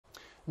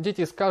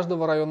Дети из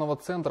каждого районного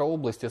центра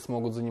области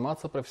смогут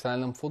заниматься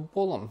профессиональным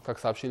футболом. Как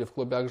сообщили в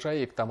клубе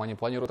 «Aqjaiyq», там они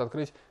планируют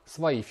открыть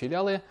свои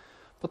филиалы.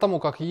 Потому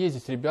как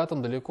ездить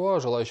ребятам далеко, а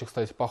желающих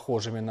стать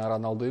похожими на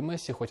Роналду и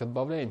Месси хоть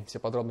отбавляй. Все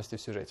подробности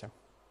в сюжете.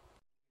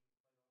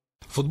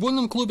 В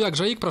футбольном клубе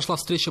 «Aqjaiyq» прошла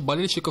встреча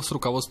болельщиков с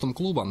руководством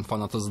клуба.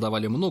 Фанаты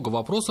задавали много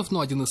вопросов, но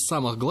один из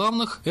самых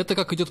главных – это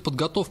как идет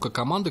подготовка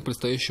команды к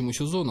предстоящему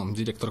сезону.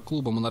 Директор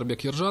клуба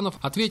Манарбек Ержанов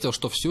ответил,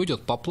 что все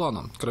идет по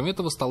плану. Кроме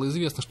этого, стало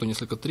известно, что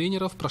несколько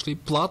тренеров прошли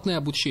платное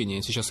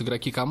обучение. Сейчас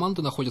игроки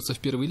команды находятся в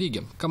первой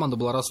лиге. Команда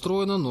была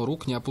расстроена, но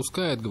рук не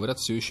опускает, говорят,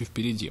 все еще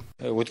впереди.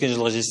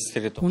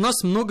 У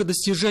нас много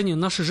достижений.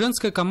 Наша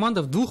женская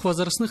команда в 2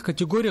 возрастных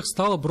категориях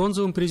стала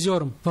бронзовым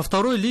призером. Во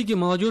 2-й лиге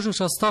молодежный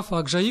состав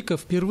 «Aqjaiyq»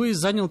 впервые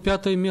занял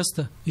 5-е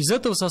место. Из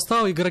этого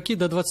состава игроки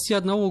до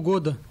 21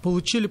 года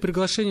получили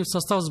приглашение в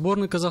состав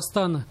сборной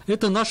Казахстана.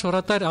 Это наш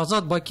вратарь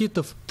Азат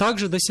Бакитов.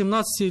 Также до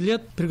 17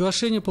 лет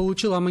приглашение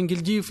получил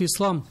Амангельдиев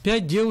Ислам.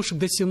 5 девушек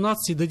до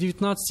 17 и до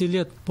 19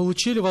 лет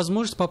получили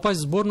возможность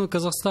попасть в сборную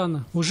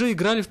Казахстана. Уже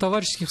играли в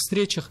товарищеских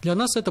встречах. Для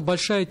нас это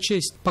большая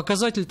честь.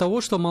 Показатель того,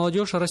 что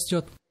молодежь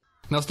растет.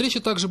 На встрече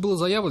также было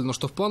заявлено,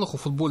 что в планах у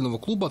футбольного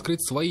клуба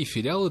открыть свои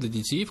филиалы для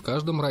детей в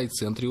каждом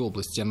райцентре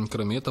области.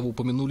 Кроме этого,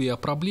 упомянули и о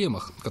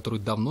проблемах,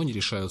 которые давно не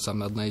решаются.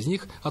 Одна из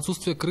них –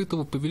 отсутствие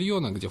крытого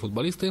павильона, где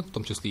футболисты, в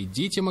том числе и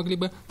дети, могли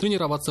бы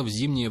тренироваться в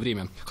зимнее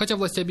время. Хотя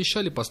власти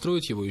обещали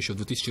построить его еще в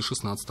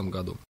 2016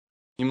 году.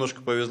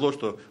 Немножко повезло,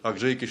 что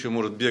 «Aqjaiyq» еще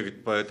может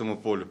бегать по этому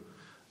полю.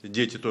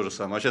 Дети тоже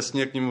самое. А сейчас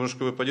снег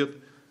немножко выпадет,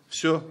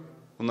 все,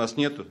 у нас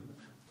нету.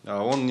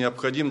 А он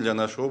необходим для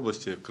нашей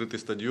области, крытый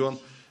стадион.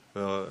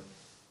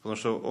 Потому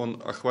что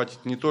он охватит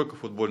не только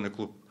футбольный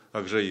клуб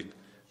 «Aqjaiyq».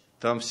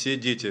 Там все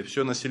дети,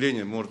 все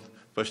население может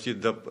почти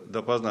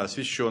допоздна,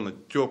 освещенно,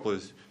 тепло,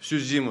 всю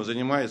зиму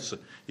занимается.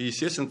 И,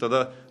 естественно,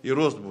 тогда и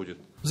рост будет.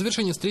 В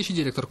завершении встречи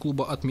директор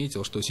клуба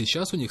отметил, что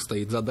сейчас у них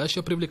стоит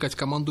задача привлекать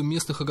команду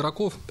местных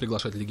игроков.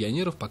 Приглашать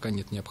легионеров пока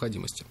нет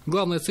необходимости.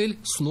 Главная цель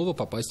 – снова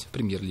попасть в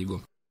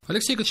премьер-лигу.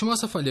 Алексей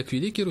Кочемасов, Олег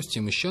Великий,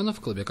 Рустем Ищанов,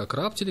 Клавек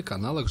Акраб,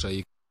 телеканал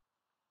 «Aqjaiyq».